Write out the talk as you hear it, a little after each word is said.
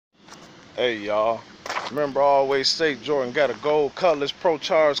Hey y'all, remember I always say Jordan got a gold cutlass,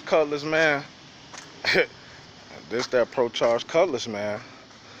 procharged cutlass, man. This that procharged cutlass, man.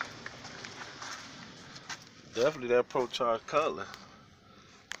 Definitely that procharged cutlass.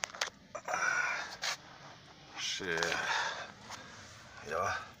 Shit,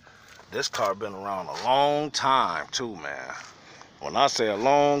 yeah. This car been around a long time too, man. When I say a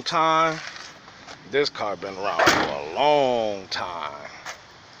long time, this car been around for a long time.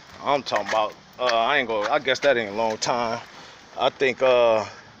 I'm talking about, I guess that ain't a long time. I think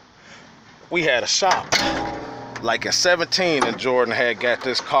we had a shop like in 17 and Jordan had got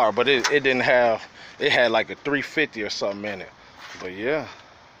this car, but it didn't have, it had like a 350 or something in it. But yeah,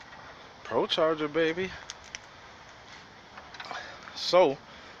 procharger, baby. So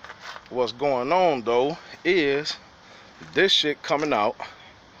what's going on though is this shit coming out,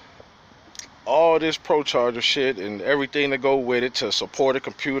 all this procharger shit and everything that go with it to support a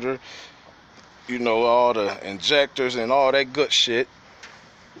computer, you know, all the injectors and all that good shit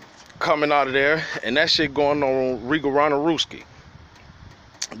coming out of there, and that shit going on Regal Rooski.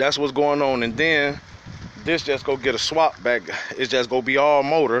 That's what's going on. And then this just go get a swap back. It's just gonna be all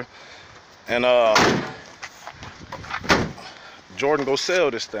motor, and Jordan go sell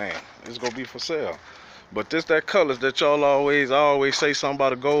this thing. It's gonna be for sale. But this that cutlass that y'all always say something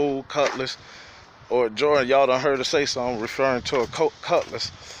about a gold cutlass, or Jordan, y'all done heard her say something referring to a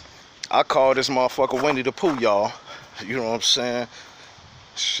cutlass. I call this motherfucker Winnie the Pooh, y'all. You know what I'm saying?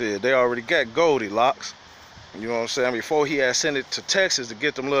 Shit, they already got Goldilocks. You know what I'm saying? Before he had sent it to Texas to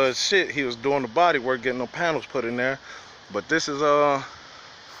get them little shit, he was doing the body work, getting them panels put in there. But this is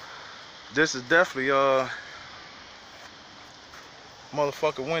definitely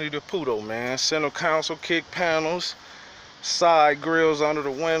motherfucker Winnie the Pooh though, man. Center console, kick panels, side grills under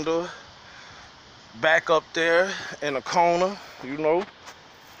the window, back up there in the corner, you know.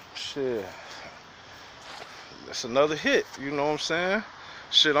 Shit, that's another hit, you know what I'm saying?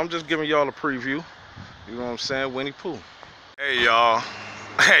 Shit, I'm just giving y'all a preview, you know what I'm saying? Winnie Pooh. Hey y'all,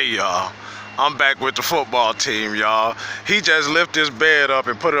 I'm back with the football team, y'all. He just lifted his bed up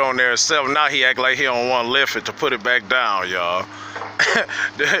and put it on there himself. Now he act like he don't want to lift it to put it back down, y'all.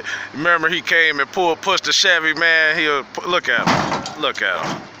 Remember he came and pushed the Chevy, man. Look at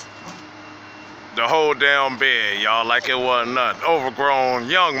him. The whole damn bed, y'all, like it wasn't nothing. Overgrown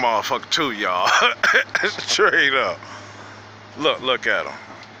young motherfucker too, y'all. Straight up. Look at him.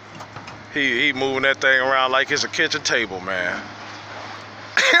 He moving that thing around like it's a kitchen table, man.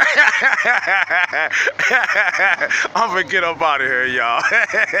 I'm gonna get up out of here, y'all.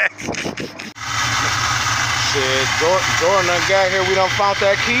 Shit, Jordan done got here. We done found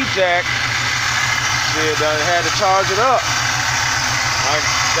that key jack. Shit, done had to charge it up. I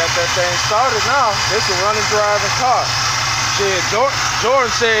got that thing started now. This is a running, driving car. Shit,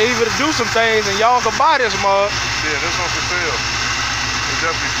 Jordan said he would do some things and y'all can buy this mug. Yeah, this one's for sale. It's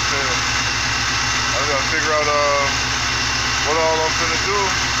definitely for sale. I gotta figure out what all I'm finna do.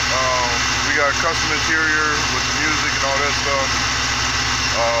 We got custom interior with the music and all that stuff.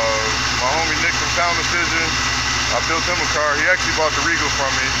 My homie Nick from Sound Decision, I built him a car. He actually bought the Regal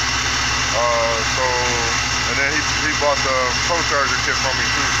from me. And then he bought the procharger kit from me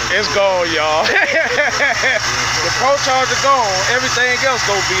too. So it's gone, y'all. The procharger gone. Everything else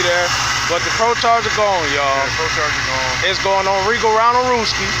gonna be there, but the procharger gone, y'all. Yeah, the procharger gone. It's going on Regal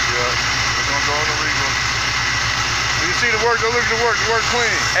Rooski. Yeah, it's gonna go on the Regal. You see the work? Go look at the work. The work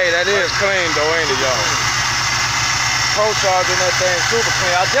clean. Hey, that is clean though, ain't it, y'all? Procharging that thing super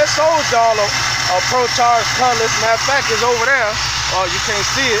clean. I just sold y'all a procharged cutlass. Matter of fact, it's over there. Oh, you can't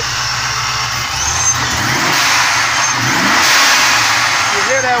see it. You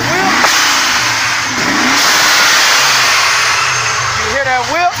hear that whip? You hear that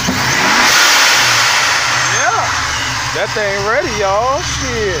whip? Yeah. That thing ready, y'all.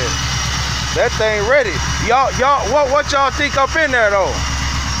 Shit. That thing ready. Y'all, what y'all think up in there though?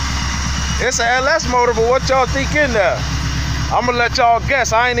 It's an LS motor, but what y'all think in there? I'm gonna let y'all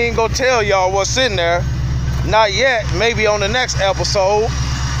guess. I ain't even gonna tell y'all what's in there. Not yet. Maybe on the next episode.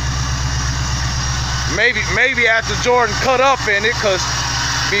 Maybe after Jordan cut up in it, cause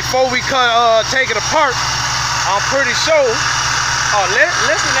before we take it apart, I'm pretty sure. Oh,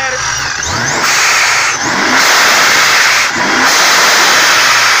 listen at it.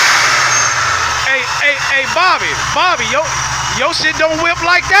 Hey, Bobby, your shit don't whip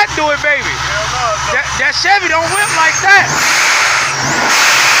like that, do it, baby? Hell no. That Chevy don't whip like that.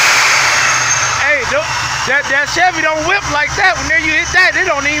 Hey, that Chevy don't whip like that. When you hit that, it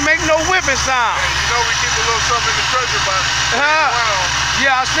don't even make no whipping sound. Hey, you know we keep a little something in the treasure box.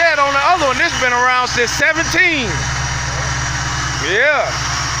 Yeah, I said on the other one, this been around since 17. Yeah.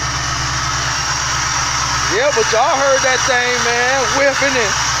 Yeah, but y'all heard that thing, man, whiffing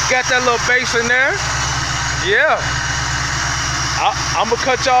and got that little bass in there. Yeah. I'm gonna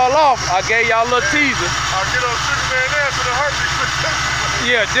cut y'all off. I gave y'all a little teaser. I'll get on Sugar Man ass with a heartbeat.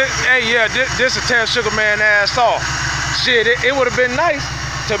 Yeah, this will tear Sugar Man ass off. Shit, it would have been nice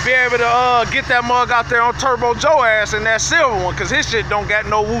to be able to get that mug out there on Turbo Joe ass in that silver one, cause his shit don't got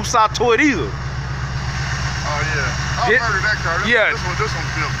no woosah to it either. Oh yeah, I'll murder that car. This one's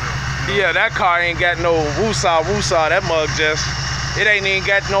built. You know? Yeah, that car ain't got no woosah. That mug just, it ain't even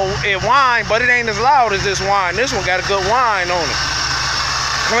got no, it whine, but it ain't as loud as this whine. This one got a good whine on it.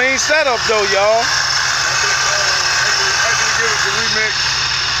 Clean setup though, y'all.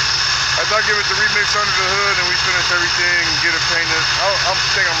 After I give it the remix under the hood and we finish everything, get it painted, I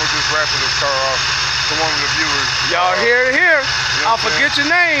think I'm gonna just raffle this car off to one of the viewers. Y'all hear it here. I'll forget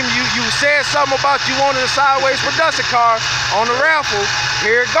your name. You said something about you wanted a sideways production car on the raffle.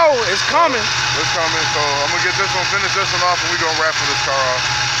 Here it go. It's coming. It's coming. So I'm gonna get this one, finish this one off, and we're gonna raffle this car off.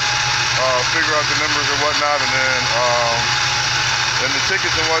 Figure out the numbers and whatnot, and then the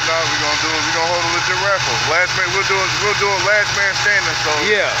tickets and whatnot, we're gonna hold a legit raffle. Last man, we'll do a last man standing. So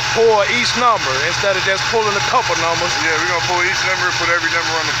yeah, pull each number instead of just pulling a couple numbers. Yeah, we're gonna pull each number and put every number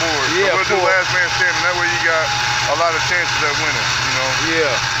on the board. Yeah, so we'll do last man standing. That way you got a lot of chances at winning. You know.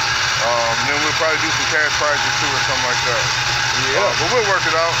 Yeah. Then we'll probably do some cash prizes too or something like that. Yeah. But we'll work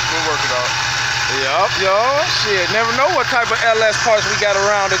it out. Yup, y'all. Shit, never know what type of LS parts we got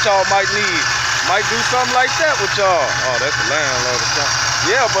around that y'all might need. Might do something like that with y'all. Oh, that's the landlord or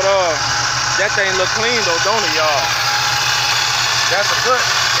something. Yeah, but that thing look clean though, don't it, y'all? That's a good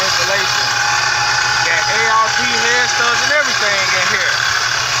installation. Got ARP head studs and everything in here.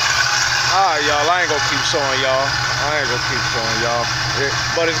 Alright, y'all, I ain't gonna keep showing y'all.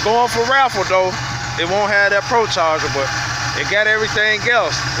 But it's going for raffle though. It won't have that procharger, but it got everything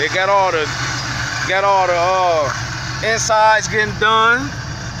else. It got all the insides getting done.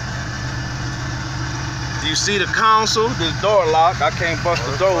 You see the console, this door lock. I can't bust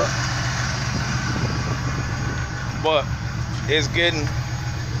the door. But it's getting,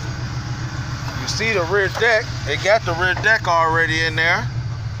 you see the rear deck. It got the rear deck already in there.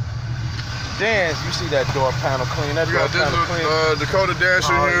 Then you see that door panel clean. That door panel clean. Dakota dash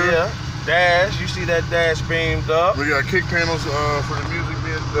in here. Yeah. Dash, you see that dash beamed up. We got kick panels for the music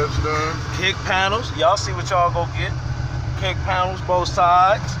that's done. Kick panels, y'all see what y'all go get. Kick panels, both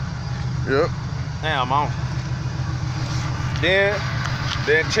sides. Yep. Damn, on. Then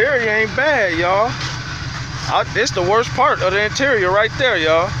the interior ain't bad, y'all. This the worst part of the interior right there,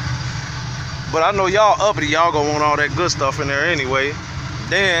 y'all. But I know y'all uppity, y'all gonna want all that good stuff in there anyway.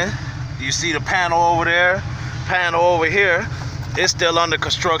 Then you see the panel over there, panel over here. It's still under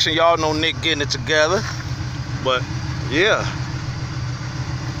construction. Y'all know Nick getting it together. But yeah.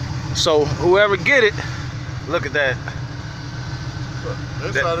 So whoever get it, look at that.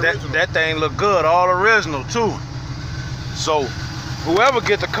 That thing look good, all original too. So whoever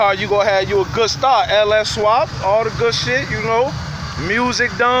get the car, you gonna have you a good start. LS swap, all the good shit, you know.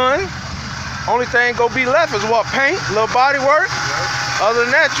 Music done. Only thing gonna be left is what? Paint, little body work. Other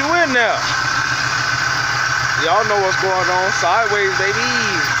than that, you in there. Y'all know what's going on. Sideways, baby.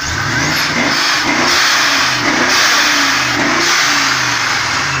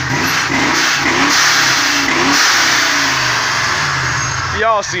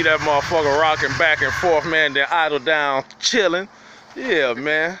 Y'all see that motherfucker rocking back and forth, man, then idle down, chilling. Yeah,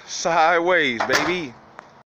 man. Sideways, baby.